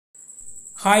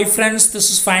Hi friends, this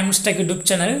is 5 Minutes Tech YouTube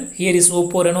channel. Here is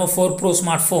Oppo Reno 4 Pro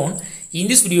smartphone. In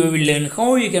this video, we will learn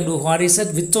how you can do hard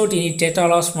reset without any data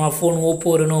loss smartphone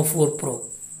Oppo Reno 4 Pro.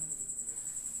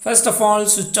 First of all,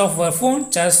 switch off your phone.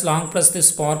 Just long press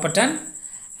this power button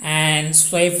and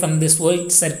swipe from this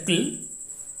white circle.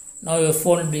 Now your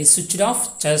phone will be switched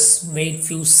off. Just wait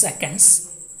few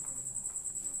seconds.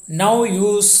 Now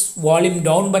use volume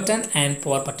down button and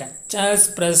power button.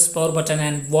 Just press power button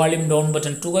and volume down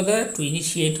button together to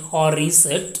initiate hard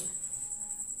reset.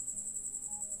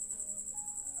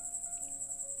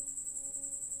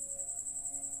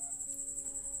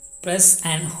 Press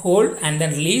and hold and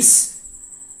then release.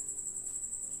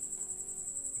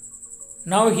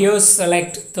 Now here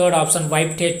select third option,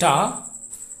 wipe data.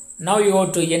 Now you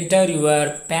have to enter your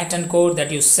pattern code that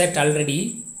you set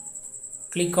already.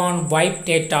 Click on wipe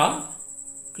data.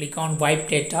 Click on wipe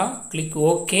data. Click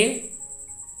OK.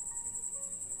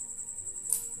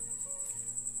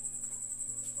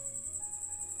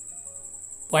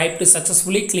 Wiped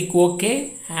successfully. Click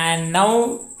OK. And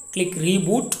now click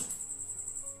reboot.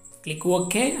 Click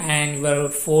OK and your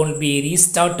phone will be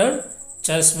restarted.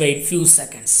 Just wait few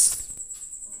seconds.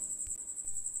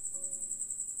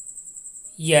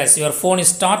 Yes, your phone is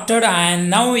started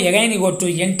and now again you got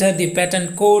to enter the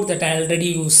pattern code that already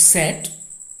you set.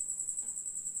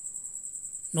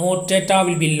 No data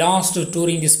will be lost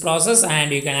during this process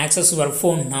and you can access your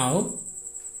phone now.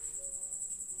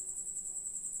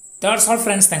 That's all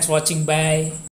friends. Thanks for watching. Bye.